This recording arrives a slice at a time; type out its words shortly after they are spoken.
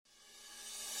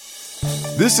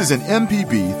This is an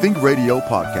MPB Think Radio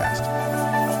podcast.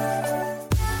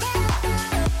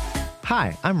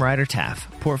 Hi, I'm Ryder Taff,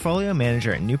 Portfolio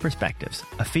Manager at New Perspectives,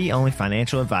 a fee-only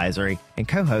financial advisory and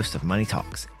co-host of Money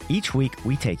Talks. Each week,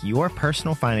 we take your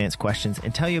personal finance questions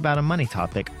and tell you about a money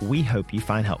topic we hope you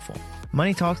find helpful.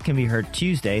 Money Talks can be heard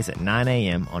Tuesdays at 9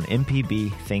 a.m. on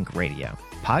MPB Think Radio.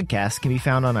 Podcasts can be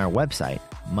found on our website,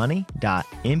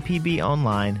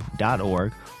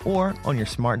 money.mpbonline.org, or on your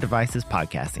smart device's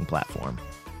podcasting platform.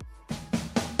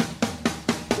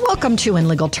 Welcome to In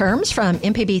Legal Terms from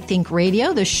MPB Think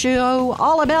Radio, the show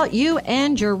all about you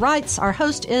and your rights. Our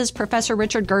host is Professor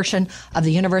Richard Gershon of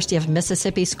the University of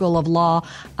Mississippi School of Law.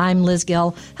 I'm Liz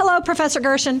Gill. Hello, Professor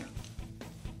Gershon.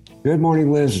 Good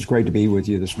morning, Liz. It's great to be with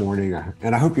you this morning,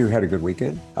 and I hope you had a good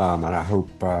weekend. And I hope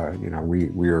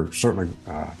we are certainly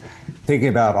thinking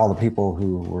about all the people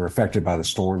who were affected by the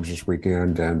storms this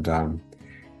weekend, and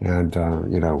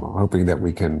hoping that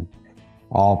we can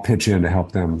all pitch in to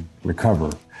help them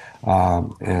recover.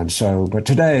 But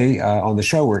today on the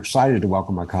show, we're excited to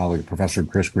welcome my colleague, Professor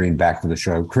Chris Green, back to the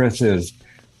show. Chris is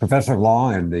professor of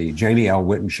law in the Jamie L.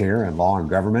 Whitten Chair in Law and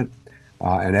Government,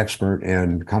 an expert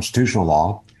in constitutional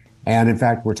law. And in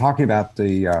fact, we're talking about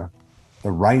the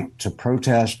right to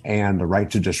protest and the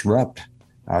right to disrupt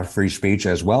free speech,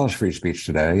 as well as free speech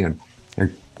today. And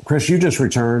Chris, you just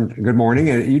returned. Good morning.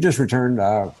 And you just returned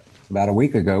about a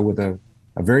week ago with a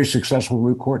very successful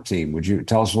moot court team. Would you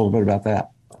tell us a little bit about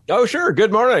that? Oh, sure.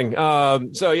 Good morning. A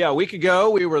week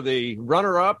ago, we were the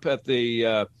runner-up at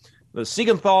the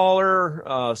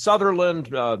Siegenthaler Sutherland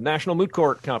National Moot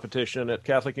Court competition at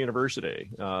Catholic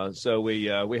University.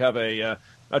 We have a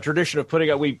tradition of putting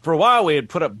up. For a while we had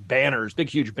put up banners, big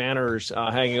huge banners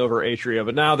hanging over Atria,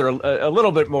 but now they're a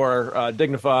little bit more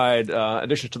dignified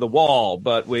additions to the wall.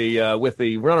 But we with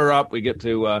the runner-up, we get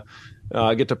to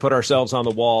put ourselves on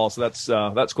the wall,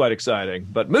 so that's quite exciting.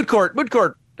 But moot court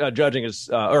judging is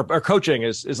or coaching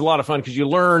is a lot of fun because you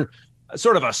learn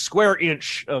sort of a square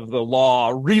inch of the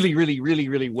law really, really, really,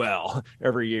 really well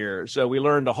every year. So we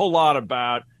learned a whole lot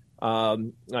about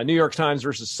New York Times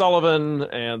versus Sullivan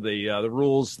and the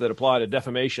rules that apply to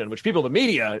defamation, which people in the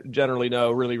media generally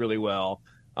know really, really well.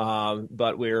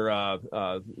 But we're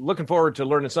looking forward to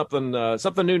learning something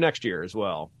new next year as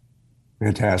well.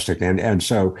 Fantastic. And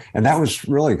that was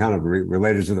really kind of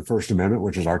related to the First Amendment,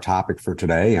 which is our topic for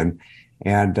today.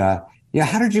 How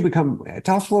did you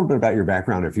tell us a little bit about your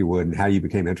background, if you would, and how you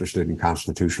became interested in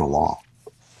constitutional law?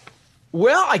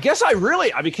 Well, I guess I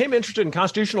became interested in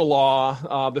constitutional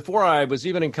law before I was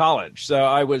even in college. So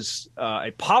I was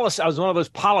I was one of those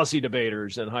policy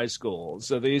debaters in high school.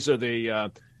 So these are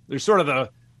they're sort of the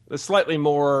slightly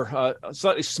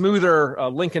smoother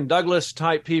Lincoln Douglas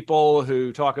type people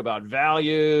who talk about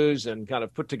values and kind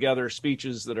of put together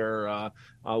speeches that are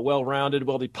well-rounded.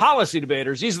 Well, the policy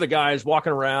debaters, these are the guys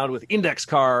walking around with index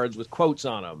cards with quotes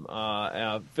on them,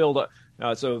 filled up.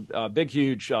 Big,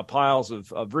 huge piles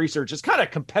of research. It's kind of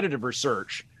competitive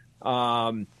research,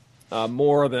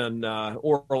 more than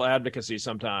oral advocacy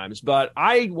sometimes. But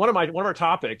one of our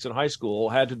topics in high school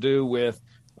had to do with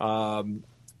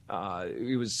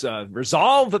it was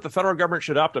resolved that the federal government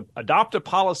should adopt a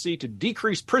policy to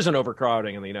decrease prison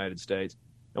overcrowding in the United States.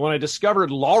 And when I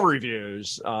discovered law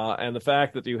reviews and the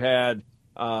fact that you had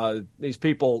these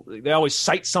people, they always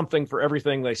cite something for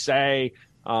everything they say.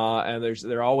 And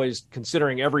they're always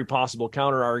considering every possible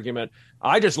counter argument.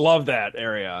 I just love that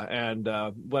area. And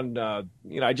when I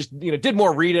just did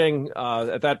more reading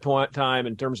at that point in time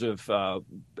in terms of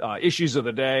issues of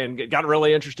the day, and got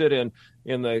really interested in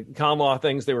the common law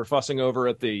things they were fussing over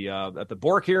at the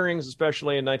Bork hearings,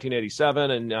 especially in 1987,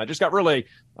 and just got really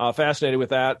fascinated with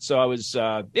that. So I was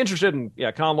interested in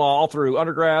common law all through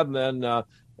undergrad, and then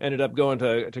ended up going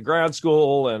to grad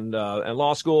school and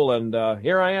law school, and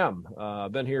here I am.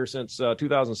 Been here since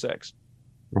 2006.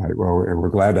 Right. Well, and we're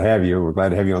glad to have you. We're glad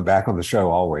to have you back on the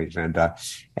show always. And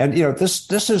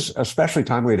this is especially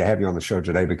timely to have you on the show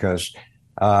today because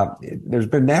there's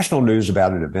been national news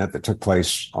about an event that took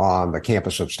place on the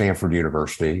campus of Stanford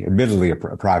University, admittedly a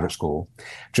private school.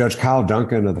 Judge Kyle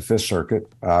Duncan of the Fifth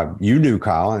Circuit, you knew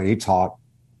Kyle, and he taught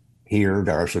here,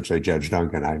 or I should say Judge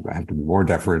Duncan. I have to be more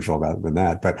deferential about it than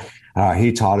that. But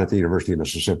he taught at the University of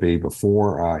Mississippi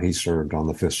before he served on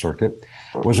the Fifth Circuit,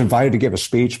 was invited to give a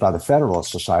speech by the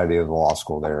Federalist Society of the law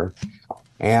school there.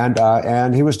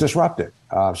 And he was disrupted.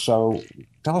 So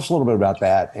tell us a little bit about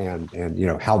that and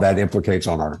how that implicates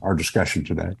on our discussion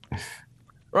today.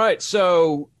 Right.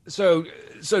 So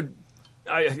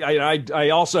I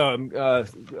also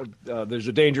there's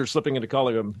a danger of slipping into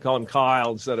calling him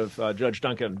Kyle instead of Judge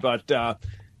Duncan. But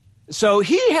so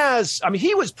he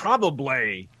was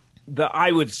probably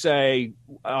I would say,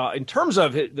 in terms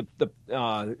of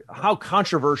how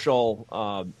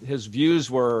controversial his views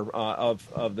were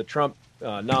of the Trump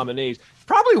nominees,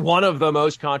 probably one of the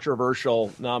most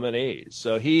controversial nominees.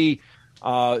 So he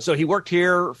worked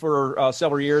here for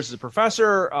several years as a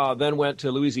professor, then went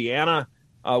to Louisiana,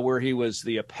 where he was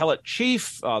the appellate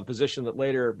chief, position that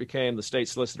later became the state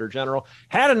solicitor general.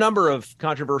 Had a number of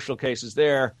controversial cases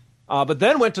there. But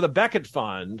then went to the Becket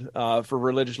Fund for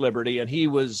Religious Liberty, and he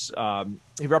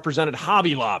represented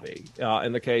Hobby Lobby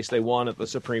in the case they won at the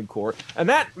Supreme Court, and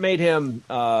that made him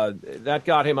that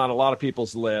got him on a lot of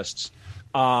people's lists.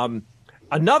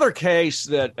 Another case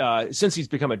that since he's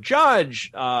become a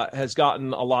judge has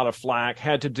gotten a lot of flack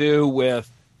had to do with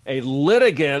a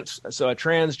litigant, so a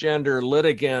transgender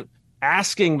litigant,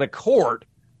 asking the court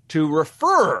to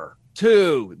refer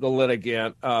to the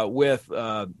litigant with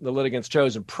the litigant's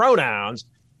chosen pronouns.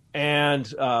 And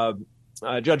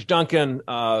Judge Duncan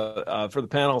for the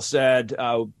panel said,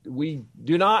 we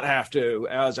do not have to,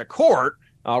 as a court,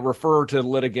 refer to the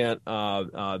litigant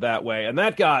that way. And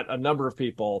that got a number of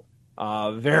people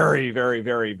very, very,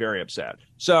 very, very upset.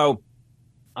 So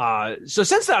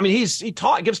since then, I mean, he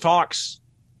gives talks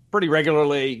pretty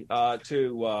regularly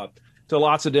to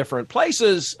lots of different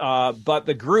places, but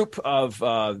there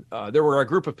were a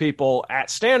group of people at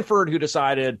Stanford who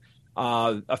decided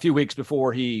a few weeks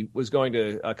before he was going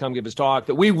to come give his talk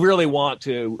that we really want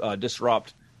to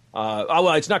disrupt. Well,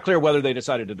 it's not clear whether they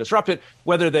decided to disrupt it,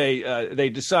 whether they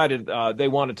decided they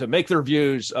wanted to make their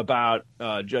views about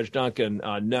Judge Duncan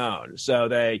known. So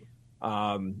they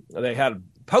had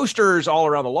posters all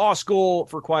around the law school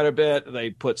for quite a bit. They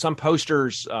put some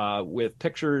posters with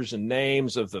pictures and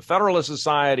names of the Federalist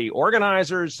Society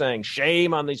organizers saying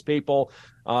shame on these people.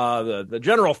 The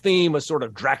general theme was sort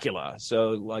of Dracula, so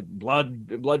like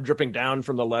blood dripping down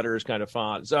from the letters kind of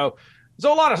font. So a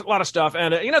lot of stuff.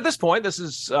 And at this point, this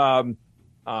isn't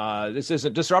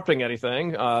disrupting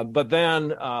anything. But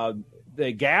then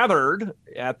they gathered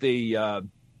at the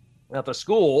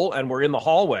school and were in the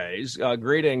hallways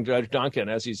greeting Judge Duncan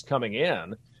as he's coming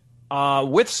in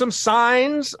with some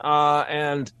signs,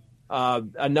 and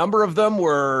a number of them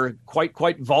were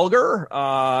quite vulgar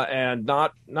and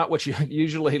not what you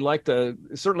usually like to,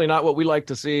 certainly not what we like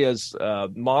to see as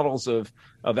models of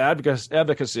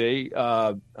advocacy.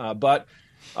 But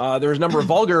there's a number of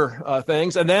vulgar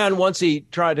things. And then once he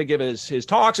tried to give his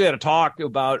talks, he had a talk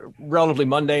about relatively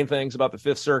mundane things about the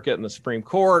Fifth Circuit and the Supreme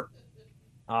Court.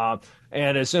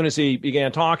 And as soon as he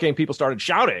began talking, people started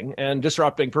shouting and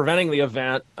disrupting, preventing the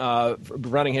event,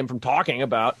 preventing him from talking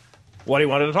about what he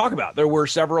wanted to talk about. There were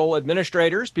several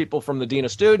administrators, people from the Dean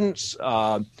of Students,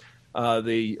 the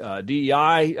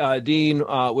DEI dean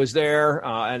was there.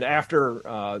 And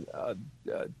after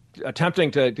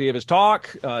attempting to give his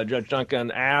talk, Judge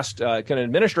Duncan asked, can an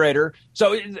administrator...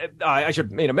 So I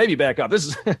should maybe back up. This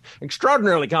is an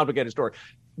extraordinarily complicated story.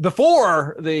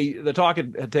 Before the talk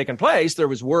had taken place, there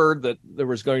was word that there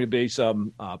was going to be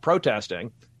some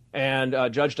protesting,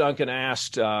 and Judge Duncan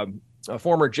asked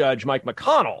former Judge Mike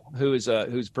McConnell, who's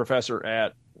a professor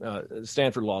at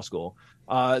Stanford Law School,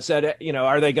 said,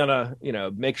 are they going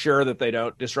to, make sure that they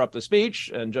don't disrupt the speech?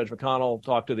 And Judge McConnell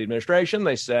talked to the administration.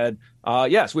 They said,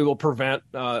 yes, we will prevent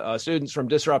students from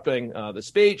disrupting the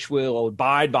speech. We'll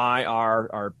abide by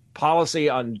our policy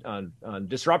on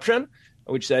disruption,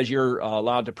 which says you're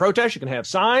allowed to protest. You can have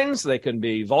signs. They can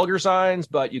be vulgar signs,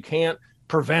 but you can't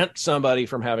prevent somebody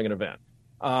from having an event,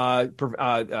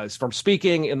 from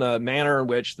speaking in the manner in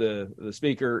which the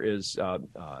speaker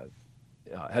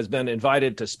has been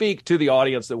invited to speak to the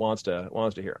audience that wants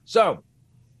to hear. So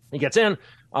he gets in.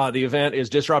 The event is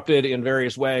disrupted in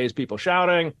various ways, people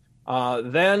shouting.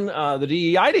 Then the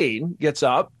DEI dean gets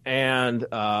up, and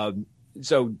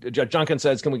so Judge Duncan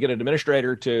says, can we get an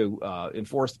administrator to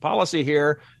enforce the policy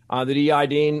here? The DEI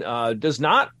dean does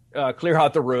not clear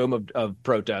out the room of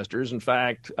protesters. In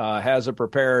fact, has a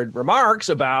prepared remarks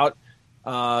about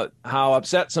how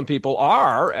upset some people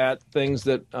are at things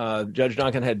that Judge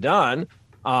Duncan had done.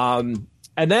 And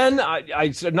then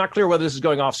I'm not clear whether this is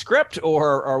going off script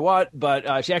or what,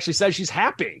 but she actually says she's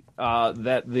happy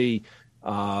that the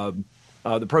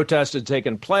protest had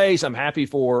taken place. I'm happy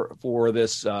for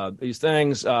this these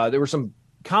things. There were some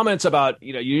comments about,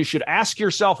 you should ask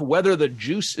yourself whether the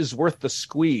juice is worth the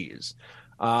squeeze,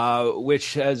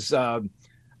 which has,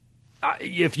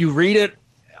 if you read it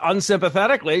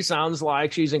unsympathetically, sounds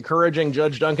like she's encouraging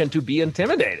Judge Duncan to be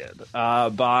intimidated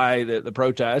by the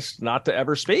protests, not to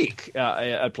ever speak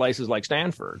at places like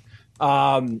Stanford.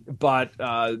 But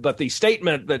the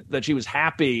statement that she was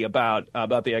happy about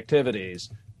the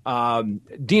activities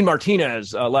Dean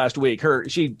Martinez last week.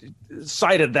 She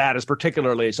cited that as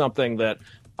particularly something that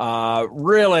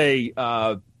really,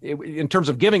 in terms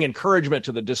of giving encouragement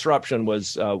to the disruption,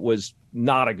 was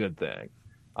not a good thing.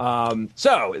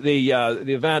 So the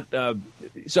event.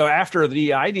 So after the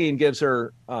DEI dean gives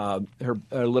her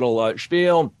little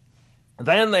spiel,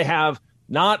 then they have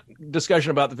not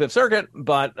discussion about the Fifth Circuit,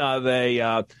 but they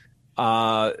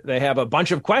have a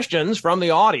bunch of questions from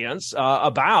the audience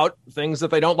about things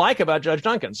that they don't like about Judge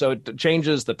Duncan. So it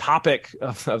changes the topic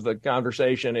of the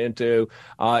conversation into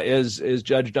is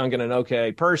Judge Duncan an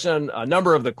okay person? A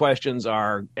number of the questions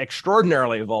are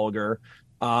extraordinarily vulgar,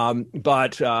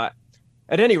 but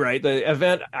at any rate, the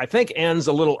event, I think, ends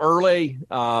a little early.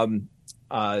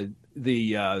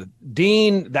 The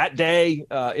dean that day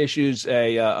issues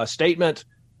a statement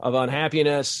of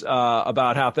unhappiness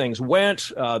about how things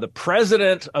went. The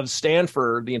president of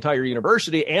Stanford, the entire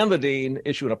university, and the dean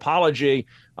issue an apology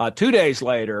 2 days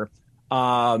later.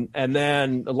 And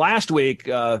then last week,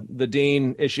 the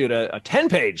dean issued a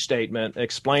 10-page statement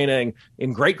explaining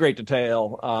in great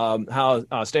detail how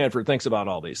Stanford thinks about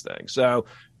all these things. So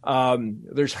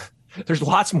there's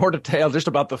lots more detail just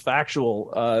about the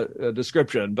factual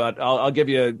description, but I'll give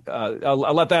you I'll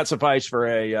let that suffice for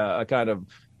a kind of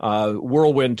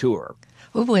whirlwind tour.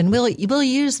 Ooh, and we'll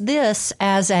use this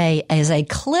as a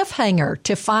cliffhanger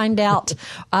to find out,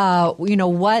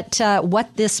 what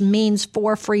this means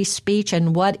for free speech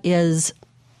and what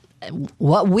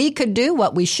we could do,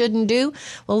 what we shouldn't do.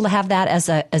 We'll have that as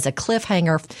a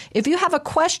cliffhanger. If you have a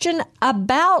question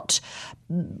about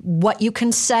what you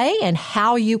can say and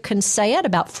how you can say it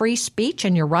about free speech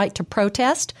and your right to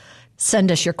protest,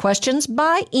 send us your questions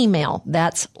by email.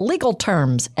 That's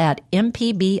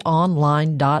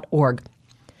legalterms@mpbonline.org.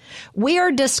 We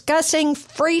are discussing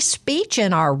free speech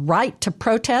and our right to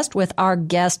protest with our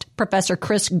guest, Professor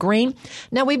Chris Green.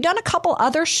 Now, we've done a couple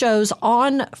other shows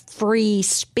on free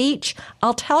speech.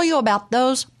 I'll tell you about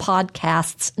those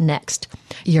podcasts next.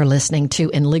 You're listening to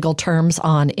In Legal Terms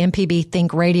on MPB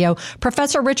Think Radio.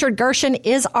 Professor Richard Gershon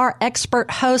is our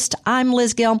expert host. I'm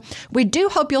Liz Gill. We do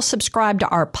hope you'll subscribe to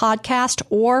our podcast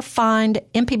or find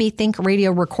MPB Think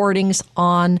Radio recordings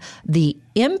on the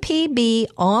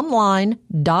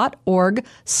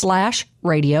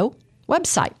mpbonline.org/radio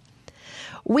website.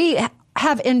 We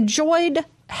have enjoyed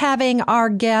having our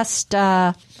guest,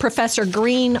 Professor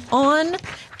Green, on,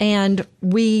 and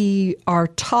we are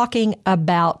talking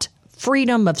about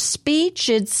freedom of speech.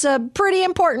 It's a pretty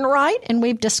important right, and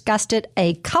we've discussed it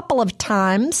a couple of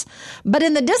times, but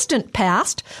in the distant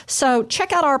past. So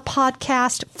check out our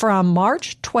podcast from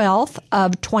March 12th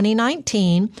of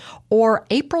 2019 or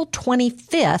April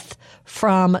 25th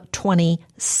from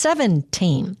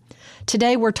 2017.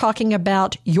 Today, we're talking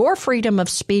about your freedom of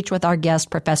speech with our guest,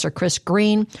 Professor Chris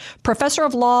Green, professor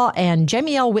of law and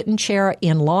Jamie L. Whitten Chair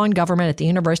in Law and Government at the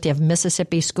University of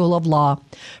Mississippi School of Law.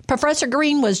 Professor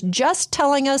Green was just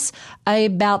telling us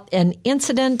about an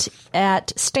incident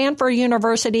at Stanford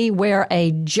University where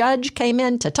a judge came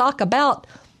in to talk about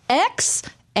X,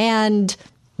 and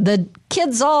the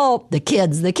kids all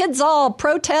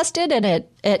protested, and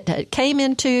it came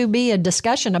into be a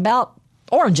discussion about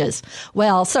oranges,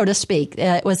 well, so to speak.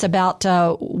 It was about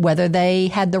whether they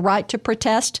had the right to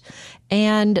protest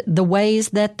and the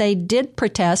ways that they did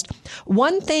protest.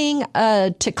 One thing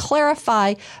to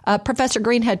clarify, Professor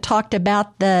Green had talked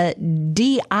about the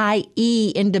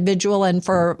DIE individual, and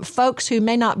for folks who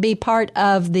may not be part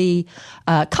of the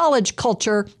college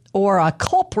culture or a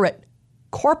corporate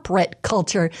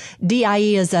culture, DIE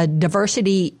is a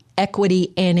diversity,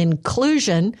 equity, and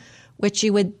inclusion, which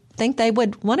you would think they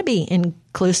would want to be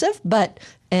inclusive,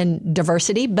 and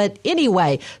diversity. But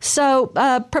anyway, so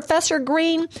Professor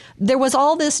Green, there was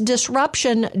all this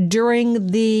disruption during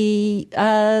the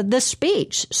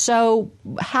speech. So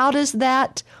how does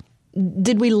that?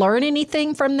 Did we learn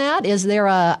anything from that? Is there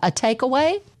a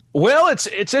takeaway? Well,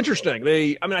 it's interesting.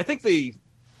 I think the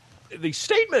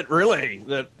statement really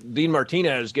that Dean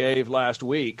Martinez gave last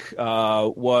week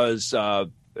was.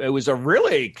 It was a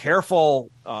really careful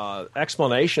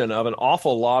explanation of an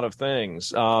awful lot of things.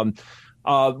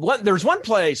 There's one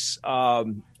place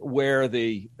where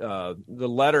the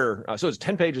letter, so it's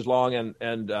 10 pages long,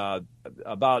 and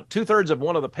about 2/3 of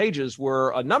one of the pages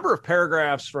were a number of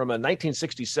paragraphs from a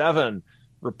 1967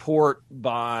 report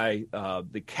by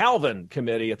the Calvin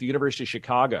Committee at the University of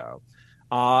Chicago.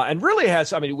 And really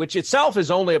has, which itself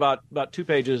is only about 2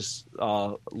 pages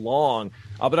long.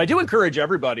 But I do encourage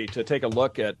everybody to take a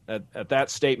look at that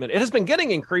statement. It has been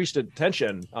getting increased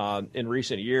attention in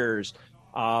recent years,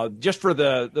 just for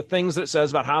the things that it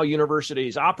says about how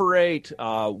universities operate,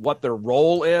 what their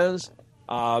role is.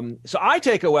 So I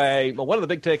take away, one of the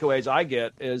big takeaways I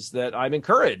get is that I'm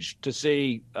encouraged to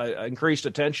see increased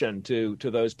attention to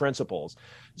those principles.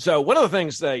 So one of the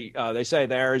things they say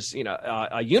there is,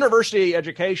 a university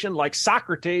education like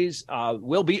Socrates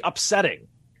will be upsetting.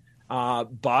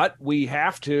 But we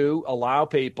have to allow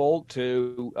people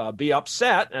to be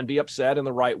upset and be upset in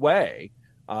the right way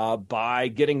by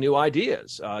getting new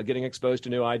ideas, getting exposed to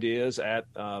new ideas at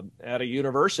a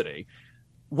university.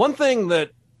 One thing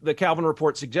that the Calvin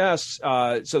Report suggests,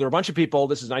 so there are a bunch of people,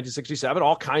 this is 1967,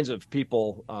 all kinds of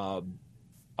people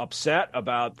upset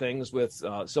about things with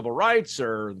civil rights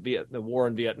or the war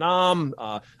in Vietnam.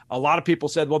 A lot of people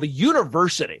said, well, the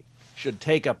university should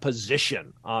take a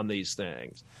position on these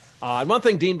things. And one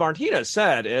thing Dean Martinez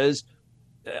said is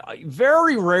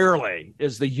very rarely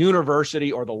is the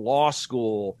university or the law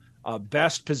school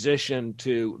best positioned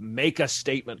to make a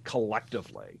statement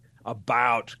collectively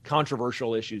about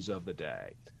controversial issues of the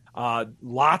day.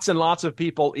 Lots and lots of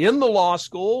people in the law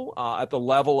school at the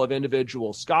level of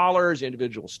individual scholars,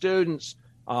 individual students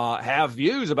have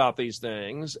views about these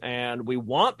things, and we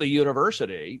want the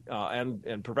university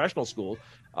and professional schools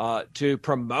to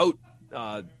promote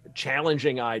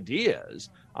challenging ideas,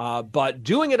 but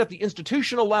doing it at the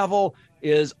institutional level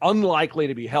is unlikely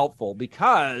to be helpful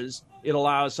because it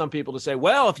allows some people to say,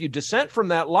 well, if you dissent from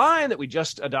that line that we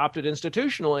just adopted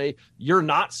institutionally, you're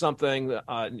not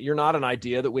you're not an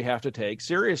idea that we have to take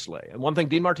seriously. And one thing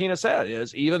Dean Martinez said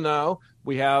is, even though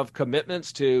we have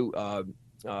commitments to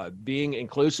being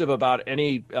inclusive about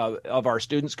any of our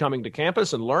students coming to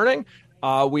campus and learning,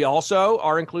 we also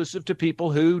are inclusive to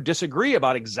people who disagree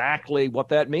about exactly what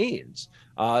that means.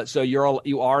 So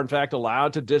you are in fact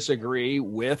allowed to disagree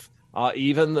with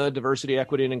even the diversity,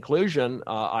 equity, and inclusion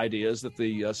ideas that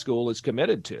the school is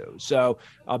committed to. So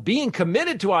being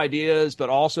committed to ideas, but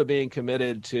also being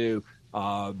committed to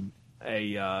a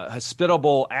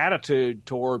hospitable attitude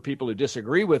toward people who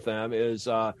disagree with them is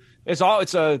it's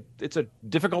a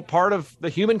difficult part of the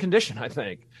human condition. I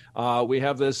think we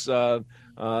have this the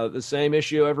same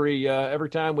issue every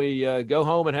time we go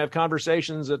home and have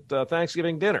conversations at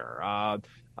Thanksgiving dinner.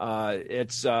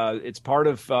 It's part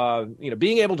of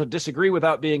being able to disagree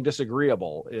without being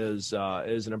disagreeable is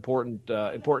an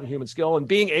important human skill, and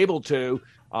being able to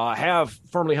have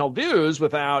firmly held views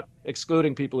without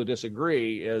excluding people who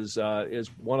disagree is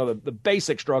one of the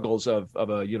basic struggles of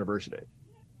a university.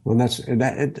 Well, let's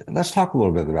talk a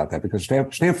little bit about that, because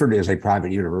Stanford is a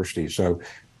private university. So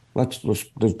does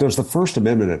the First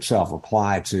Amendment itself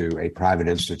apply to a private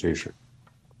institution?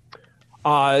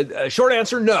 Short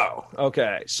answer, no.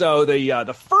 Okay, so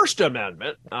the First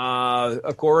Amendment,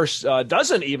 of course,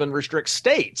 doesn't even restrict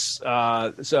states.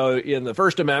 So in the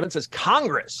First Amendment, it says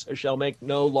Congress shall make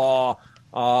no law,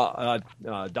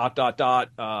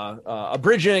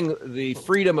 abridging the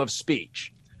freedom of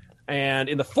speech. And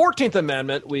in the 14th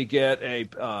Amendment, we get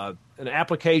an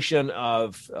application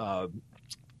of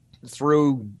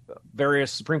through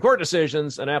various Supreme Court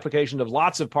decisions, an application of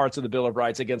lots of parts of the Bill of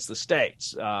Rights against the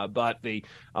states. But the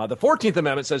 14th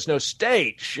Amendment says no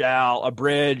state shall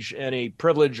abridge any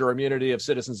privilege or immunity of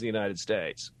citizens of the United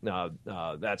States.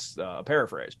 That's a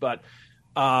paraphrase. But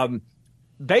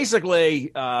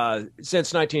basically,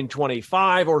 since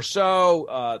 1925 or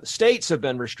so, states have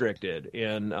been restricted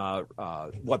in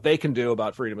what they can do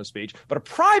about freedom of speech. But a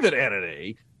private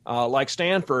entity like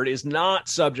Stanford is not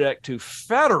subject to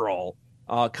federal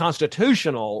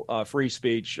constitutional free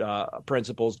speech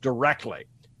principles directly.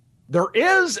 There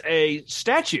is a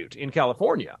statute in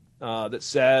California that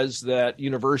says that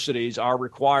universities are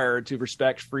required to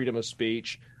respect freedom of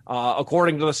speech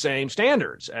according to the same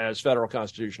standards as federal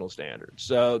constitutional standards.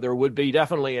 So there would be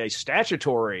definitely a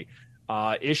statutory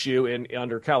issue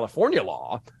under California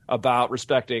law about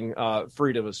respecting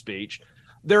freedom of speech.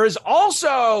 There is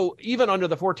also, even under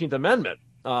the 14th Amendment,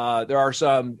 there are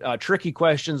some tricky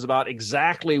questions about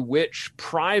exactly which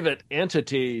private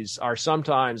entities are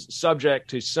sometimes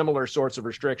subject to similar sorts of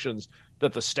restrictions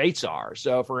that the states are.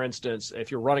 So, for instance,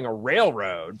 if you're running a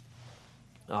railroad,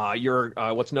 you're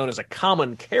what's known as a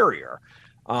common carrier,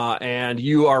 and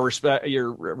you're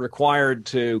required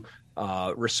to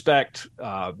respect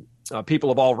people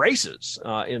of all races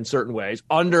in certain ways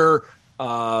under.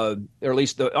 Or at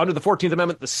least under the 14th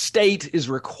Amendment, the state is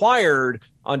required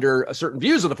under certain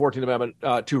views of the 14th Amendment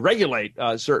to regulate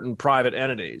certain private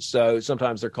entities. So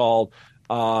sometimes they're called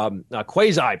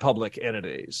quasi-public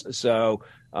entities. So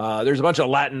there's a bunch of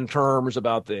Latin terms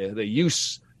about the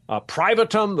use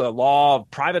privatum, the law of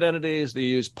private entities, the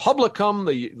use publicum,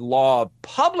 the law of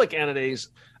public entities,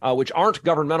 which aren't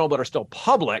governmental but are still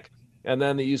public, and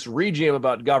then the use regium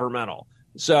about governmental.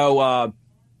 So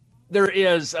there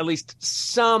is at least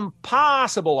some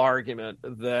possible argument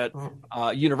that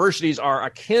universities are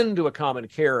akin to a common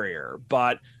carrier,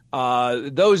 but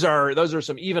those are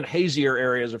some even hazier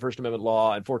areas of First Amendment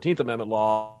law and 14th Amendment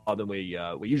law than we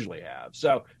usually have.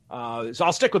 So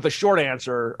I'll stick with the short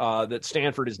answer that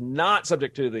Stanford is not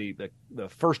subject to the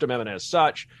First Amendment as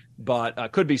such,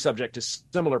 but could be subject to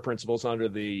similar principles under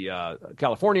the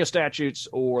California statutes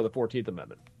or the 14th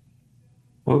Amendment.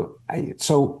 Well,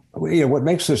 what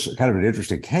makes this kind of an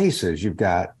interesting case is you've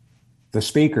got the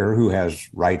speaker who has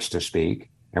rights to speak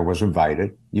and was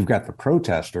invited. You've got the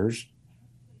protesters.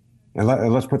 And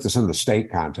let's put this in the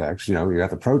state context. You got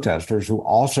the protesters who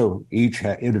also each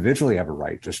individually have a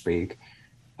right to speak.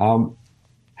 How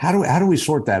do we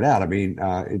sort that out? I mean,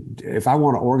 if I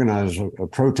want to organize a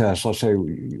protest, let's say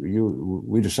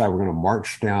we decide we're going to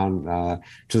march down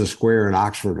to the square in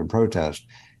Oxford and protest.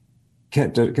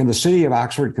 Can the city of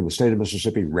Oxford, can the state of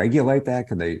Mississippi regulate that?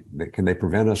 Can they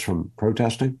prevent us from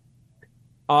protesting?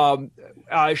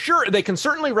 Sure, they can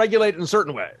certainly regulate in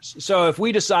certain ways. So if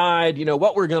we decide,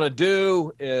 what we're going to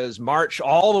do is march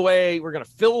all the way, we're going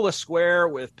to fill the square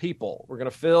with people. We're going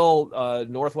to fill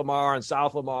North Lamar and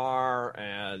South Lamar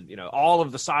and, all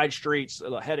of the side streets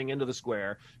heading into the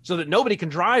square so that nobody can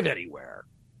drive anywhere.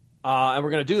 And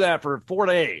we're going to do that for 4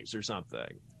 days or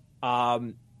something.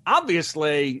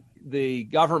 Obviously, the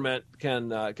government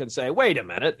can say, wait a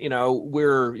minute,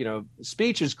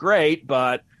 speech is great,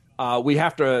 but we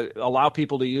have to allow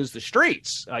people to use the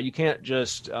streets. You can't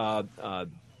just have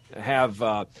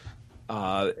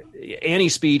any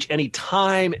speech, any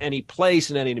time, any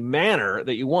place, in any manner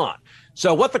that you want.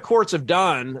 So what the courts have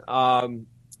done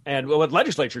and what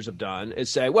legislatures have done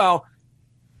is say, well,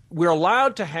 we're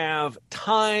allowed to have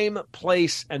time,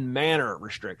 place, and manner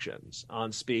restrictions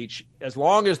on speech as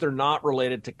long as they're not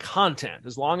related to content,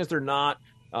 as long as they're not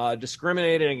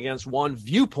discriminating against one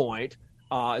viewpoint.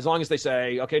 As long as they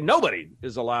say, okay, nobody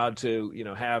is allowed to,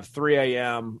 have 3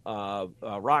 a.m.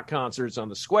 Rock concerts on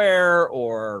the square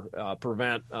or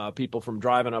prevent people from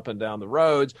driving up and down the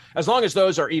roads. As long as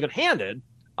those are even-handed,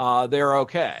 they're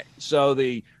okay. So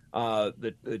the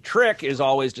trick is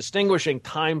always distinguishing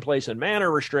time, place, and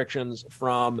manner restrictions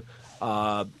from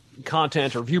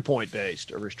content or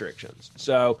viewpoint-based restrictions.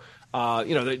 So,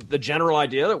 the general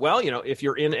idea that, if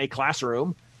you're in a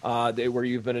classroom where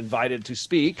you've been invited to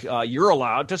speak, you're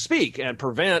allowed to speak and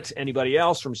prevent anybody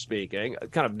else from speaking. A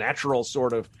kind of natural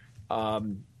sort of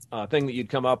thing that you'd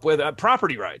come up with.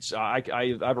 Property rights.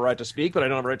 I have a right to speak, but I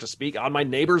don't have a right to speak on my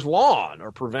neighbor's lawn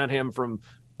or prevent him from.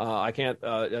 I can't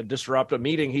disrupt a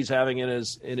meeting he's having in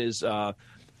his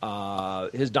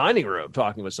dining room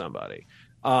talking with somebody.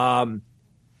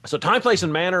 So time, place,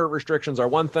 and manner restrictions are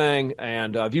one thing,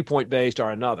 and viewpoint-based are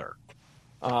another.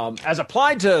 As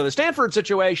applied to the Stanford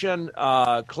situation,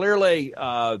 clearly,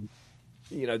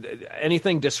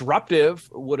 anything disruptive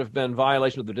would have been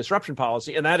violation of the disruption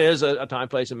policy, and that is a time,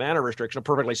 place, and manner restriction, a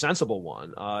perfectly sensible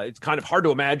one. It's kind of hard to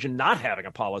imagine not having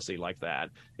a policy like that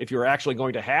if you're actually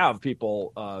going to have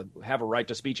people have a right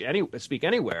to speak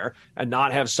anywhere and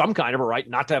not have some kind of a right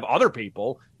not to have other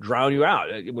people drown you out.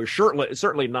 We're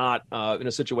certainly not in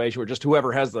a situation where just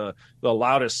whoever has the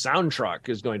loudest sound truck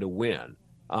is going to win.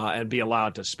 And be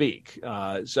allowed to speak.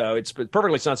 So it's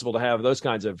perfectly sensible to have those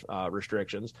kinds of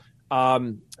restrictions.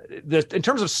 In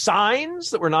terms of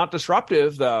signs that were not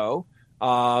disruptive, though,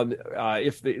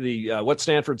 if what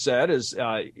Stanford said is,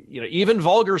 even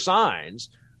vulgar signs,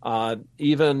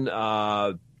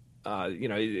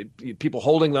 people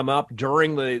holding them up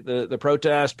during the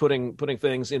protest, putting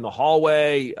things in the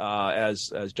hallway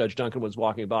as Judge Duncan was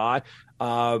walking by,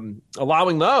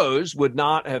 allowing those would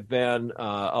not have been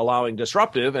allowing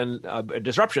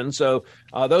disruption. So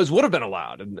those would have been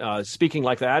allowed. And speaking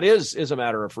like that is a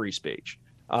matter of free speech.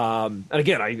 And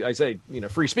again, I say,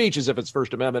 free speech is if it's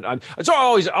First Amendment. It's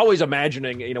always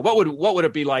imagining, what would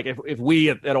it be like if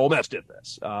we at Ole Miss did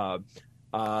this? But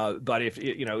if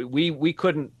we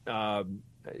couldn't,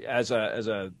 as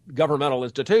a governmental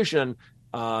institution,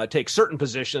 take certain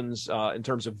positions in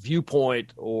terms of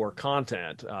viewpoint or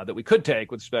content that we could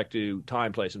take with respect to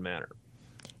time, place, and manner.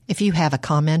 If you have a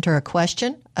comment or a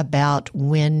question about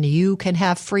when you can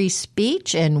have free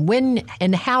speech and when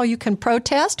and how you can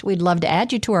protest, we'd love to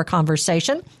add you to our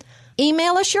conversation.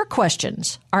 Email us your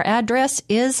questions. Our address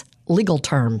is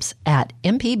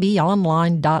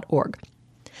legalterms@mpbonline.org.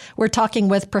 We're talking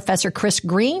with Professor Chris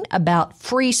Green about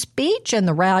free speech and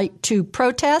the right to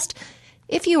protest.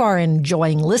 If you are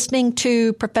enjoying listening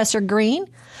to Professor Green,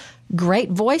 Great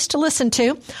voice to listen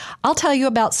to. I'll tell you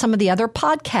about some of the other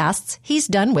podcasts he's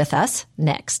done with us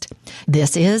next.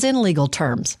 This is In Legal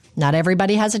Terms. Not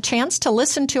everybody has a chance to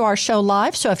listen to our show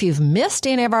live, so if you've missed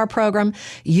any of our program,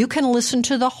 you can listen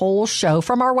to the whole show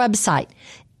from our website,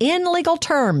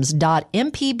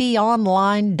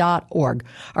 inlegalterms.mpbonline.org.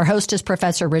 Our host is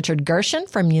Professor Richard Gershon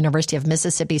from University of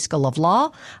Mississippi School of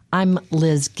Law. I'm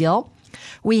Liz Gill.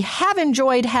 We have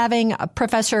enjoyed having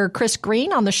Professor Chris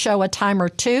Green on the show a time or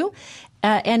two,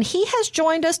 and he has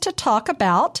joined us to talk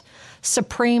about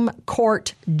Supreme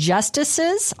Court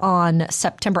justices on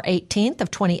September 18th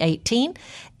of 2018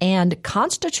 and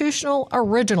constitutional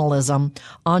originalism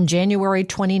on January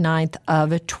 29th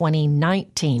of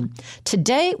 2019.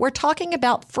 Today, we're talking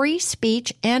about free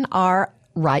speech and our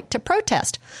right to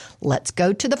protest. Let's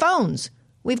go to the phones.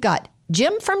 We've got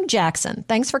Jim from Jackson.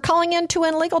 Thanks for calling in to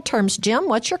In Legal Terms. Jim,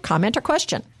 what's your comment or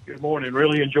question? Good morning.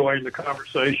 Really enjoying the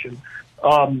conversation.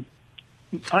 I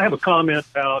have a comment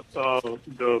about the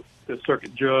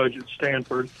circuit judge at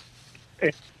Stanford.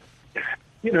 And,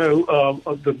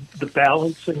 the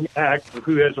balancing act of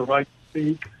who has a right to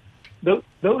speak. Those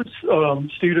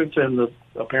students and the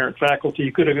apparent faculty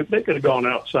could have gone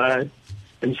outside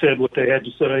and said what they had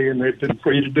to say, and they've been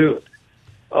free to do it.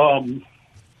 A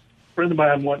friend of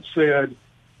mine once said,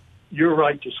 "Your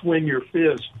right to swing your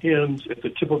fist ends at the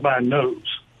tip of my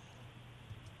nose,"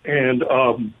 and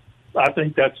I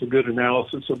think that's a good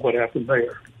analysis of what happened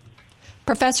there.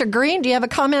 Professor Green, do you have a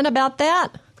comment about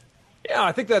that? Yeah,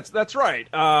 I think that's right.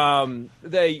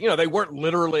 They weren't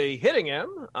literally hitting him,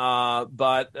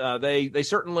 but they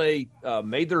certainly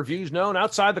made their views known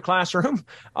outside the classroom,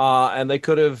 and they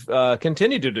could have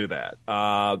continued to do that.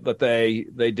 But they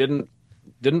didn't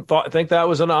think that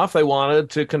was enough. They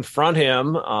wanted to confront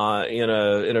him in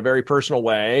a very personal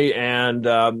way, and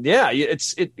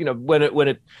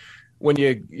when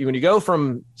you go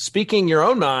from speaking your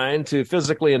own mind to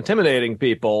physically intimidating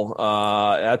people,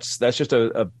 that's just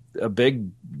a big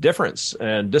difference,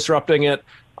 and disrupting it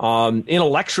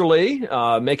intellectually,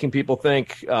 making people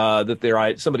think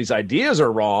that somebody's ideas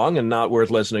are wrong and not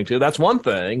worth listening to. That's one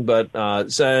thing,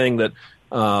 but saying that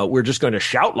we're just going to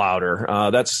shout louder,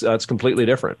 that's completely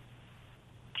different.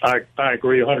 I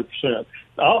agree 100%.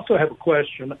 I also have a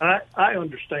question. I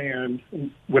understand,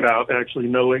 without actually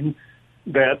knowing,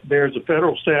 that there's a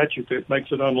federal statute that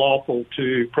makes it unlawful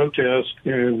to protest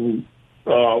in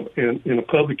a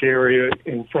public area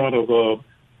in front of the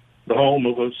home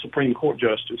of a Supreme Court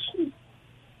justice.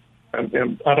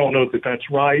 And I don't know that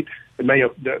that's right. It may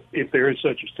have, if there is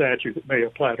such a statute, it may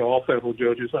apply to all federal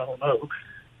judges. I don't know.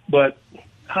 But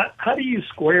how do you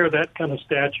square that kind of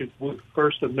statute with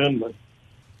First Amendment?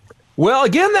 Well,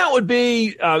 again, that would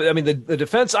be, the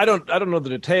defense, I don't know the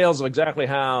details of exactly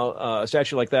how a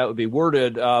statute like that would be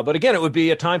worded. But again, it would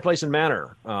be a time, place, and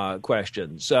manner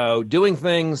question. So doing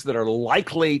things that are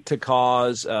likely to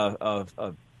cause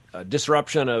a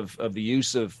disruption of the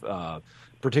use of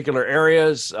particular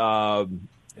areas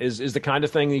is the kind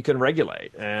of thing you can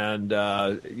regulate. And,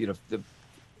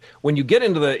 when you get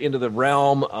into the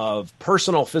realm of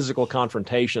personal physical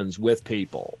confrontations with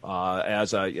people,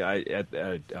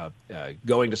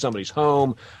 going to somebody's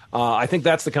home, I think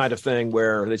that's the kind of thing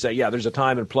where they say, yeah, there's a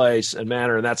time and place and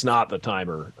manner, and that's not the time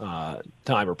or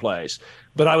place.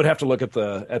 But I would have to look at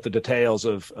the details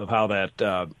of how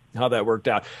that worked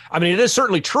out. I mean, it is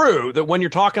certainly true that when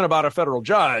you're talking about a federal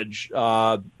judge,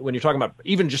 when you're talking about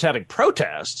even just having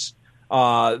protests,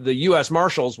 the U.S.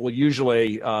 Marshals will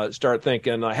usually start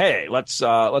thinking, "Hey, let's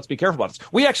be careful about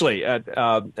this." We actually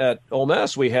at Ole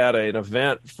Miss we had an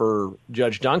event for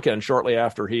Judge Duncan shortly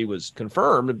after he was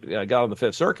confirmed, got on the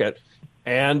Fifth Circuit,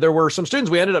 and there were some students.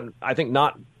 We ended up, I think,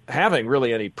 not having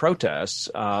really any protests,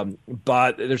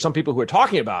 but there's some people who are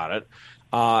talking about it,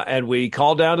 and we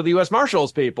called down to the U.S.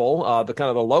 Marshals people, the kind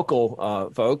of the local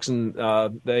folks, and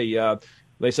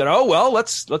they said, "Oh, well,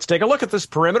 let's take a look at this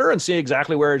perimeter and see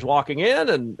exactly where he's walking in,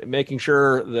 and making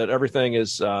sure that everything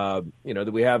is, that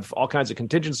we have all kinds of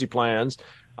contingency plans."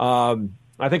 I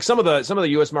think some of the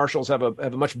U.S. Marshals have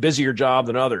a much busier job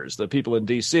than others. The people in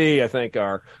D.C., I think,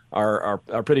 are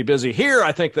pretty busy. Here,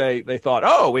 I think they thought,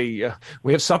 "Oh, we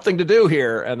have something to do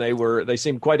here," and they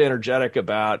seemed quite energetic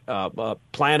about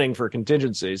planning for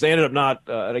contingencies. They ended up not,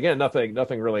 and again,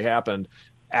 nothing really happened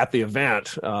at the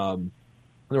event. There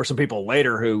were some people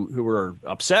later who were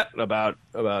upset about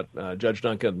Judge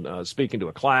Duncan speaking to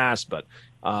a class, but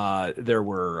there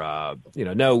were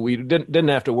we didn't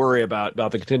have to worry about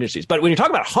the contingencies. But when you talk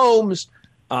about homes,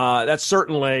 that's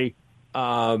certainly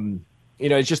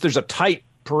it's just there's a tight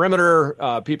perimeter.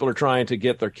 People are trying to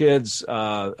get their kids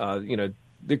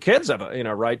the kids have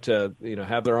a right to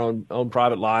have their own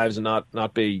private lives and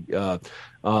not be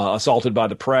assaulted by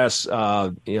the press.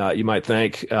 You might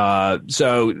think.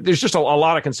 So there's just a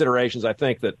lot of considerations, I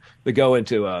think, that go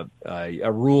into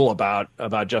a rule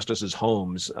about justices'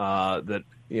 homes. That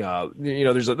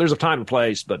there's a time and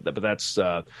place, but that's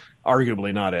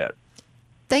arguably not it.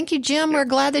 Thank you, Jim. We're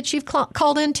glad that you've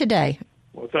called in today.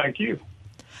 Well, thank you.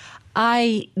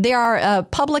 There are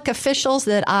public officials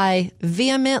that I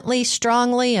vehemently,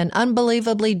 strongly, and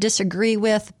unbelievably disagree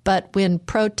with, but when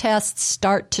protests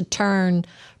start to turn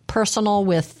personal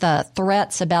with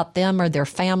threats about them or their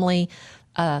family,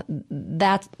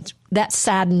 that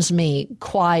saddens me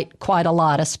quite a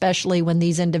lot, especially when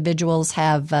these individuals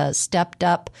have stepped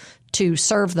up to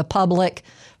serve the public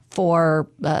for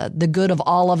the good of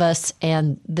all of us,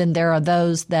 and then there are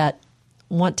those that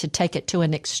want to take it to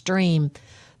an extreme.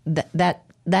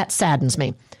 That saddens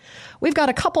me. We've got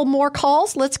a couple more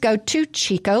calls. Let's go to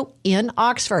Chico in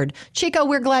Oxford. Chico,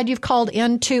 we're glad you've called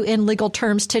into In Legal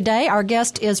Terms today. Our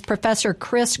guest is Professor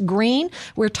Chris Green.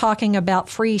 We're talking about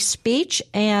free speech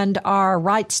and our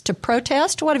rights to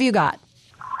protest. What have you got?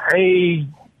 A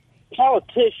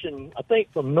politician, I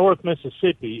think from North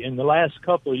Mississippi, in the last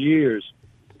couple of years,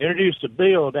 introduced a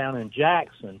bill down in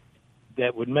Jackson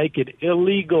that would make it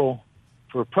illegal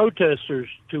for protesters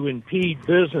to impede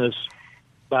business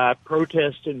by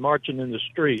protesting, marching in the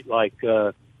street, like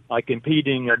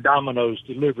impeding a Domino's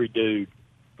delivery dude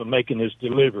from making his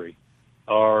delivery,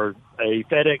 or a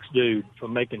FedEx dude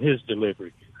from making his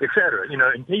delivery, et cetera.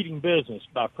 Impeding business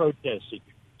by protesting.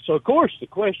 So, of course, the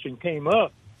question came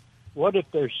up, what if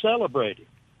they're celebrating?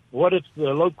 What if the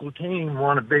local team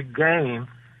won a big game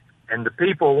and the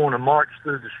people want to march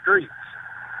through the streets?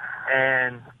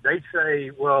 And they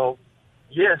say, well,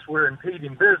 yes, we're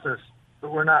impeding business,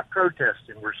 but we're not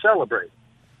protesting. We're celebrating.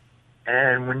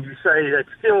 And when you say that's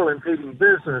still impeding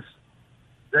business,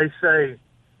 they say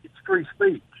it's free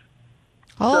speech.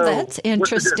 Oh, so that's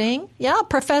interesting. Yeah,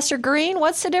 Professor Green,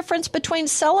 what's the difference between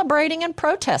celebrating and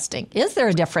protesting? Is there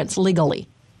a difference legally?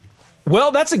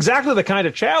 Well, that's exactly the kind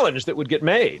of challenge that would get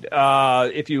made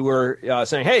if you were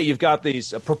saying, hey, you've got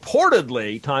these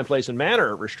purportedly time, place, and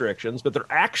manner restrictions, but they're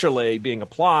actually being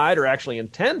applied or actually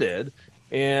intended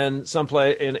in some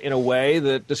in a way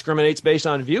that discriminates based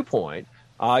on viewpoint.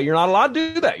 You're not allowed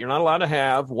to do that. You're not allowed to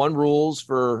have one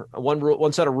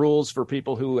set of rules for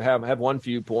people who have one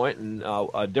viewpoint and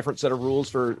a different set of rules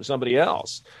for somebody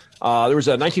else. There was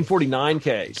a 1949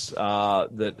 case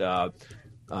that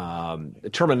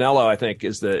Terminello, I think,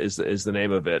 is the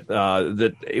name of it.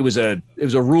 That it was a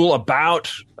rule about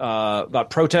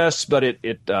protests, but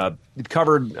it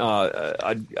covered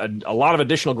a lot of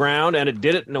additional ground, and it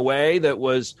did it in a way that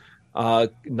was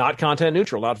not content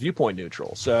neutral, not viewpoint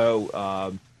neutral.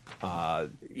 So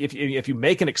if you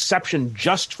make an exception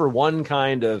just for one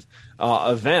kind of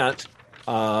event,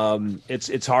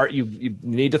 it's hard. You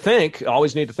need to think,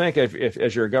 always need to think, if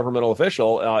as you're a governmental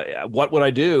official, what would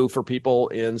I do for people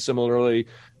in similarly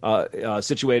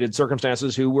situated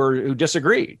circumstances who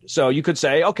disagreed? So you could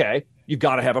say, okay, you've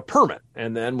got to have a permit,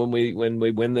 and then when we win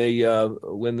the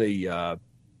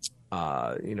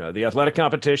athletic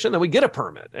competition, then we get a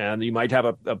permit, and you might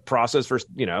have a process for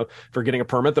getting a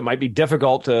permit that might be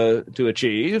difficult to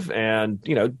achieve, and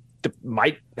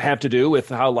might have to do with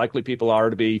how likely people are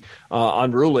to be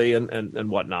unruly and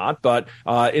whatnot. But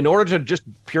in order to just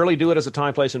purely do it as a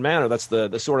time, place, and manner, that's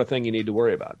the sort of thing you need to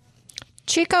worry about.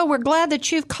 Chico, we're glad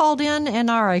that you've called in and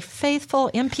are a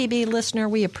faithful MPB listener.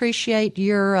 We appreciate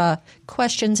your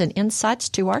questions and insights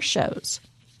to our shows.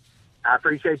 I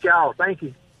appreciate y'all. Thank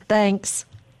you. Thanks.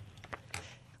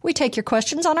 We take your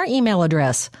questions on our email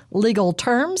address,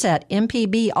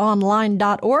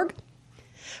 legalterms@mpbonline.org.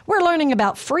 We're learning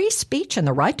about free speech and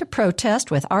the right to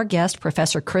protest with our guest,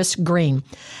 Professor Chris Green.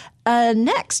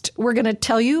 Next, we're going to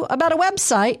tell you about a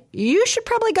website you should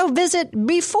probably go visit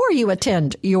before you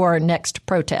attend your next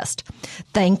protest.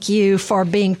 Thank you for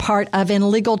being part of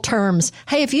In Legal Terms.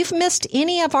 Hey, if you've missed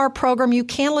any of our program, you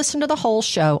can listen to the whole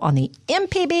show on the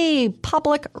MPB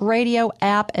Public Radio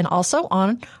app and also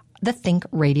on the Think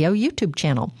Radio YouTube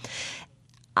channel.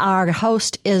 Our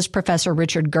host is Professor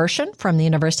Richard Gershon from the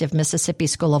University of Mississippi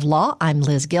School of Law. I'm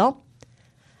Liz Gill.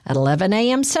 At 11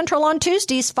 a.m. Central on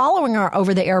Tuesdays following our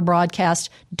over-the-air broadcast,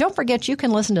 don't forget you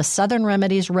can listen to Southern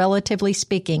Remedies, Relatively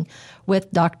Speaking,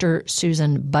 with Dr.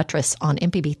 Susan Buttress on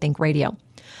MPB Think Radio.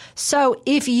 So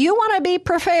if you want to be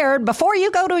prepared before you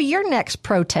go to your next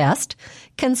protest,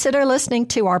 consider listening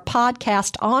to our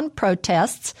podcast on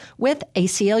protests with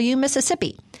ACLU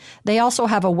Mississippi. They also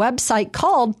have a website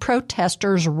called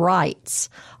Protesters' Rights.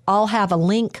 I'll have a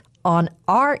link on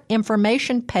our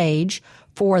information page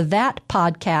for that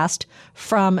podcast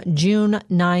from June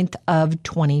 9th of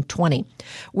 2020.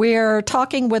 We're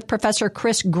talking with Professor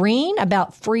Chris Green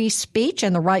about free speech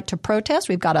and the right to protest.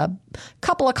 We've got a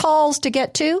couple of calls to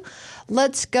get to.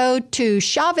 Let's go to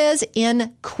Chavez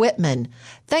in Quitman.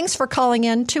 Thanks for calling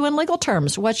in to In Legal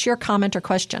Terms. What's your comment or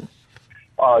question?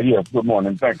 Yes, good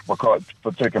morning. Thanks for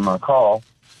taking my call.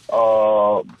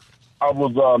 I've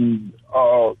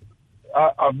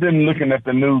been looking at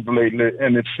the news lately,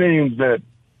 and it seems that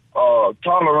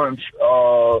tolerance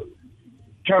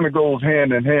kind of goes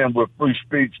hand in hand with free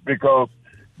speech, because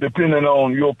depending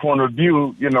on your point of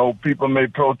view, people may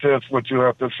protest what you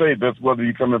have to say. That's whether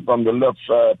you're coming from the left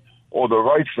side or the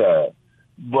right side.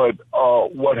 But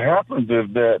what happens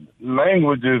is that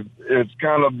language is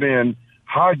kind of being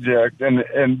hijacked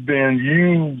and being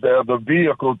used as a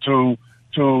vehicle to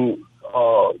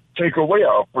take away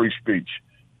our free speech.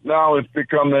 Now it's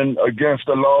becoming against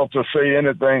the law to say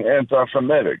anything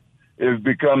anti-Semitic. It's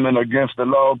becoming against the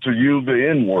law to use the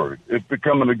N-word. It's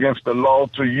becoming against the law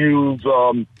to use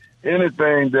any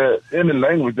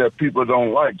language that people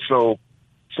don't like. So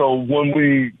when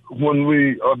we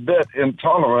are that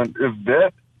intolerant, is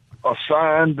that a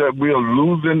sign that we are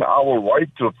losing our right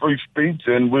to free speech,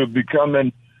 and we're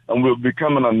becoming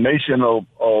a nation of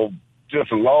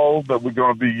just laws that we're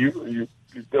going to be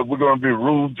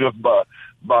ruled just by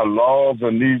laws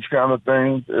and these kind of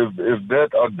things? Is that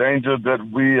a danger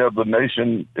that we as a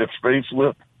nation is faced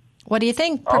with? What do you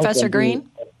think, Professor Green?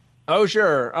 Oh,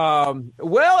 sure.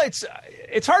 Well, it's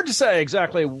hard to say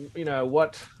exactly,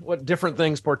 what different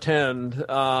things portend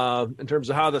in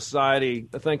terms of how the society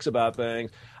thinks about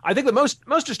things. I think the most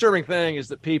disturbing thing is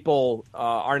that people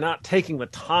are not taking the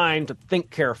time to think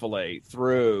carefully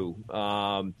through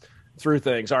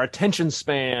things. Our attention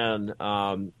span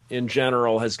in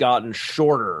general has gotten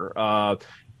shorter.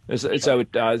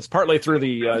 It's partly through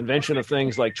the invention of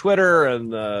things like Twitter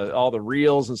and all the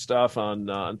reels and stuff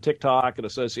on TikTok and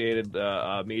associated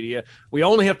media. We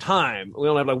only have time. We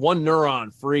only have like one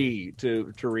neuron free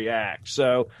to react.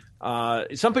 So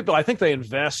some people, I think they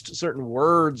invest certain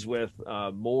words with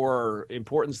more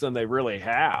importance than they really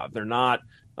have. They're not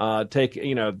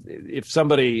if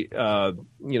somebody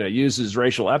uses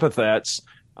racial epithets,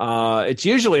 it's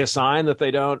usually a sign that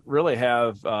they don't really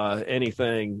have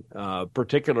anything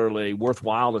particularly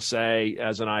worthwhile to say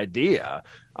as an idea.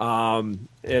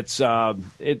 It's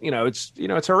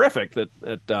horrific that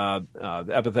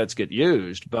epithets get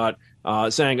used, but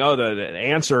saying, the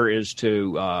answer is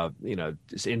to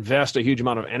just invest a huge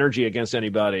amount of energy against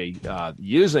anybody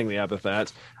using the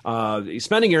epithets.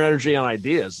 Spending your energy on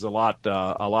ideas is a lot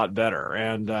better.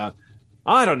 And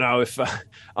I don't know if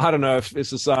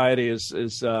society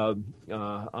is on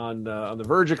the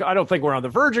verge of. I don't think we're on the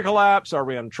verge of collapse. Are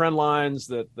we on trend lines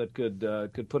that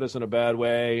could put us in a bad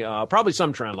way? Probably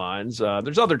some trend lines.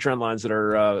 There's other trend lines that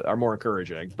are more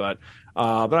encouraging, but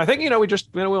I think we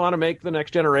want to make the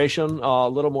next generation a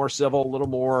little more civil, a little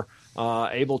more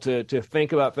able to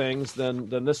think about things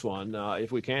than this one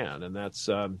if we can, and that's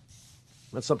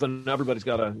something everybody's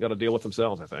got to deal with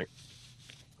themselves, I think.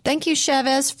 Thank you,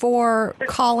 Chavez, for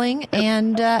calling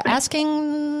and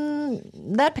asking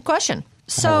that question.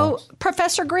 So,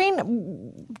 Professor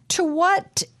Green, to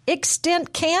what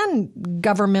extent can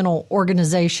governmental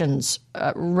organizations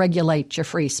regulate your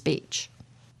free speech?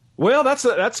 Well,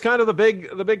 that's kind of the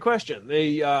big question.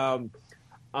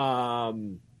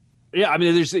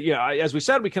 As we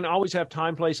said, we can always have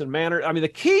time, place, and manner. I mean, the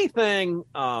key thing.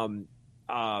 One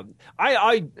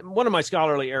of my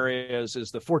scholarly areas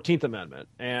is the 14th Amendment,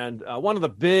 and one of the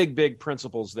big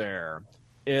principles there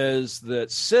is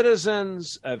that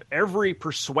citizens of every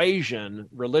persuasion,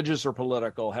 religious or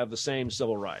political, have the same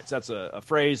civil rights. That's a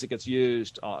phrase that gets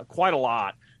used quite a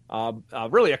lot,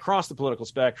 really across the political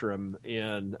spectrum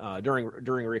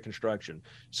during Reconstruction.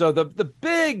 So the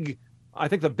big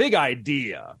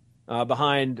idea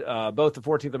behind both the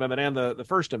 14th Amendment and the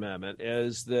First Amendment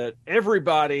is that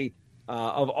everybody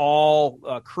of all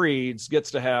creeds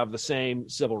gets to have the same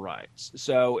civil rights.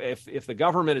 So if the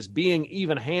government is being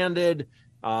even-handed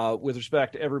with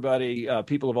respect to everybody,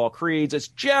 people of all creeds, it's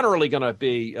generally going to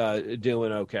be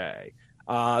doing okay.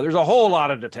 There's a whole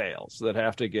lot of details that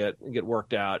have to get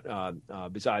worked out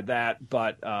beside that,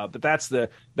 but that's the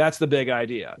big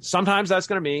idea. Sometimes that's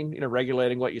going to mean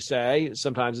regulating what you say.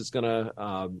 Sometimes it's going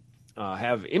to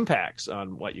have impacts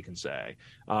on what you can say.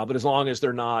 But as long as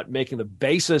they're not making the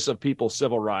basis of people's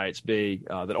civil rights be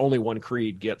that only one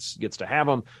creed gets to have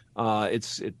them,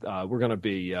 we're going to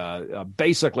be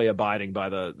basically abiding by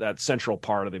that central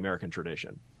part of the American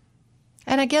tradition.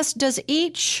 And I guess, does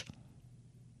each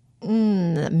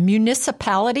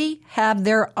municipality have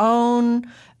their own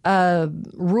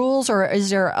rules, or is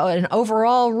there an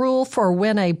overall rule for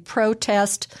when a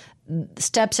protest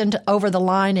steps into over the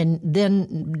line and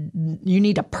then you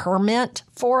need a permit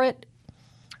for it?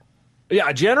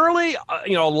 Yeah, generally,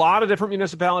 a lot of different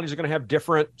municipalities are going to have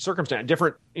different circumstances,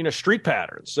 different, street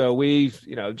patterns. So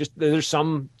there's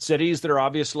some cities that are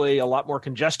obviously a lot more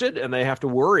congested and they have to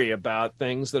worry about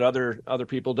things that other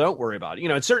people don't worry about.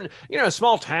 In certain, a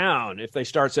small town, if they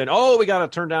start saying, oh, we got to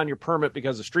turn down your permit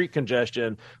because of street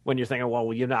congestion, when you're thinking,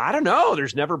 well, I don't know,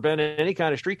 there's never been any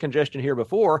kind of street congestion here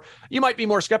before, you might be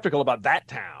more skeptical about that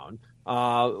town.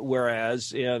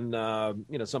 Whereas in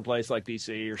someplace like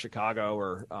DC or Chicago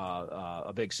or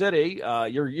a big city,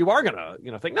 you are gonna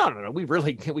think no,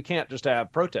 we can't just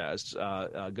have protests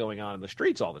going on in the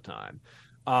streets all the time.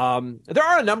 There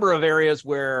are a number of areas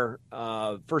where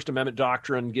First Amendment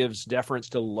doctrine gives deference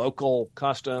to local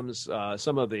customs.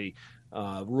 Some of the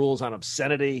rules on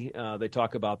obscenity, they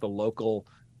talk about the local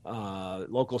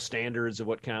standards of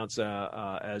what counts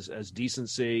as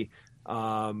decency.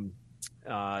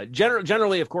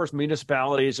 Generally, of course,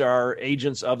 municipalities are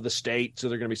agents of the state, so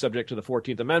they're going to be subject to the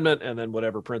 14th Amendment and then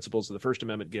whatever principles of the First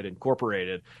Amendment get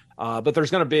incorporated. But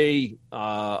there's going to be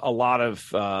a lot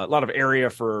of area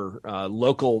for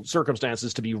local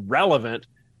circumstances to be relevant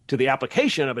to the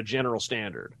application of a general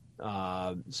standard.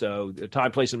 So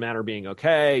time, place, and manner being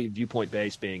okay,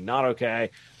 viewpoint-based being not okay.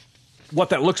 What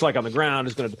that looks like on the ground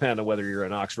is going to depend on whether you're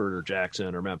in Oxford or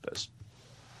Jackson or Memphis.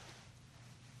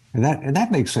 And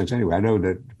that makes sense anyway. I know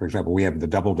that, for example, we have the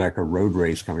double-decker road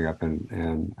race coming up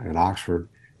in Oxford.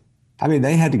 I mean,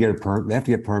 they had to get they have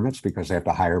to get permits because they have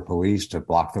to hire police to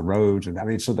block the roads. And I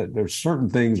mean, so that there's certain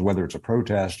things, whether it's a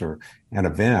protest or an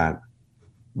event,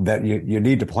 that you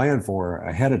need to plan for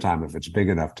ahead of time if it's big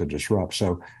enough to disrupt.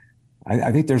 So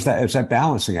I think it's that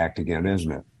balancing act again,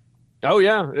 isn't it? Oh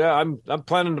yeah. I'm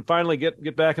planning to finally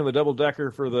get back in the double decker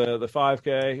for the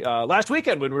 5K. Last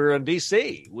weekend when we were in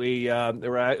DC,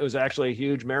 it was actually a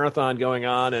huge marathon going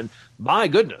on, and my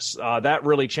goodness, that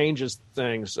really changes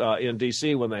things in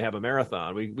DC when they have a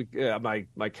marathon.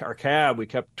 Our cab, we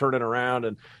kept turning around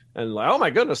and like, oh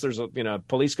my goodness, there's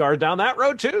police cars down that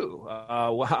road too.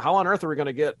 How on earth are we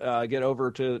going to get over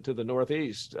to the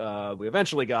Northeast? We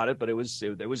eventually got it, but it was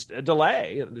a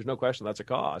delay. There's no question that's a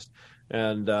cost.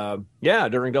 And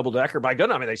during double decker, by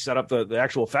goodness, I mean, they set up the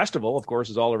actual festival. Of course,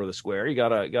 is all over the square. You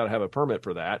gotta have a permit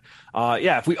for that.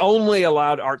 If we only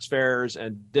allowed arts fairs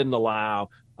and didn't allow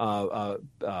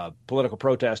political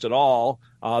protest at all,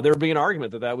 there would be an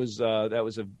argument that was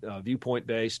a viewpoint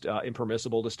based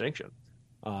impermissible distinction.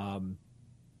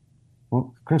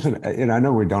 Well, Chris, I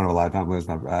know we don't have a lot of time, Liz,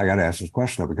 but I got to ask this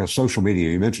question though, because social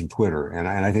media, you mentioned Twitter, and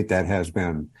I think that has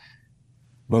been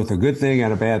both a good thing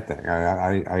and a bad thing.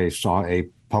 I saw a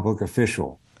public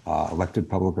official, elected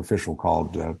public official,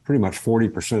 called pretty much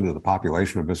 40% of the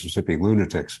population of Mississippi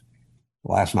lunatics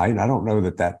last night. And I don't know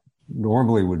that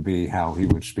normally would be how he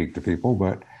would speak to people,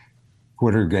 but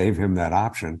Twitter gave him that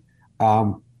option.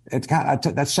 It's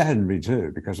that saddened me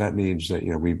too, because that means that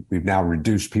we've now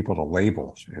reduced people to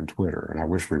labels in Twitter, and I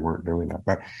wish we weren't doing that.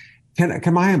 But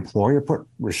can my employer put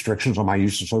restrictions on my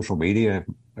use of social media,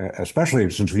 especially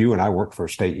since you and I work for a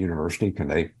state university? Can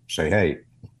they say, hey,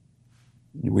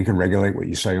 we can regulate what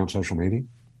you say on social media?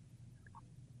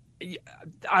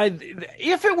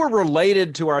 If it were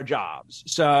related to our jobs,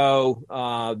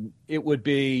 so it would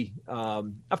be,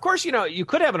 of course, you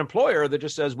could have an employer that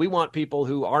just says we want people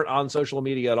who aren't on social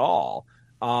media at all.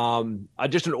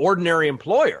 Just an ordinary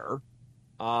employer,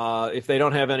 if they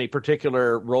don't have any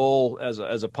particular role as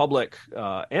a public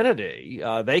entity,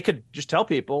 they could just tell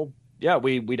people,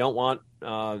 we don't want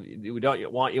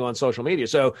you on social media.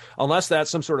 So unless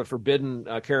that's some sort of forbidden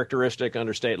characteristic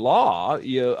under state law,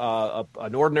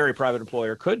 an ordinary private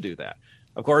employer could do that.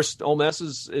 Of course, Ole Miss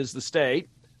is the state.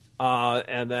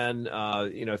 And then,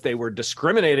 if they were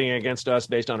discriminating against us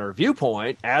based on our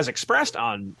viewpoint as expressed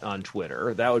on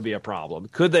Twitter, that would be a problem.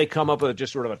 Could they come up with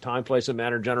just sort of a time, place, and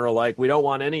manner general, like, we don't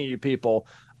want any of you people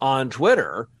on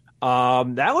Twitter?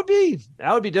 That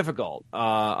would be difficult.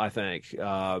 I think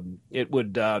it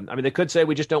would. They could say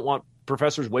we just don't want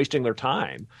professors wasting their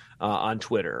time on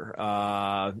Twitter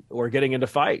or getting into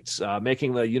fights,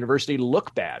 making the university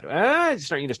look bad.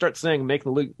 Start saying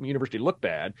making the university look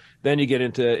bad, then you get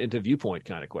into viewpoint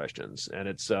kind of questions, and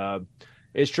it's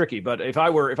tricky. But if I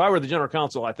were the general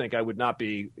counsel, I think I would not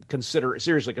be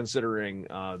seriously considering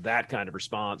that kind of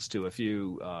response to a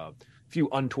few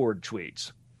untoward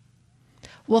tweets.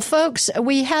 Well, folks,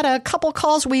 we had a couple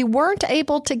calls we weren't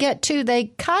able to get to. They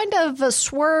kind of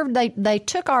swerved. They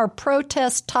took our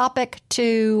protest topic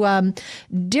to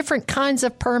different kinds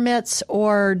of permits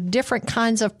or different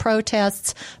kinds of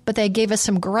protests, but they gave us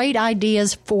some great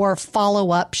ideas for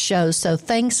follow-up shows. So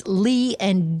thanks, Lee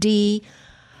and Dee.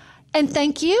 And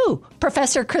thank you,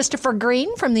 Professor Christopher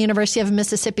Green from the University of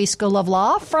Mississippi School of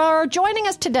Law, for joining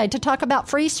us today to talk about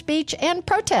free speech and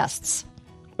protests.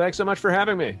 Thanks so much for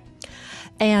having me.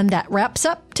 And that wraps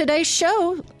up today's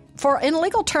show. For In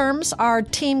Legal Terms, our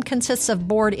team consists of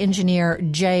board engineer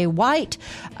Jay White,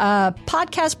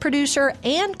 podcast producer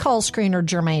and call screener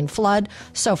Jermaine Flood.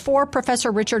 So for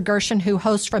Professor Richard Gershon, who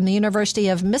hosts from the University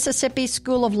of Mississippi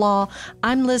School of Law,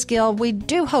 I'm Liz Gill. We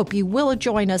do hope you will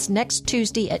join us next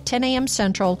Tuesday at 10 a.m.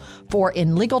 Central for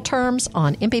In Legal Terms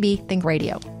on MPB Think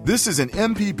Radio. This is an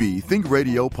MPB Think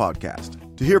Radio podcast.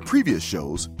 To hear previous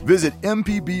shows, visit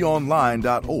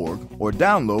mpbonline.org or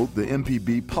download the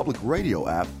MPB Public Radio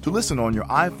app to listen on your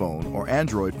iPhone or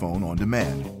Android phone on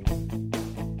demand.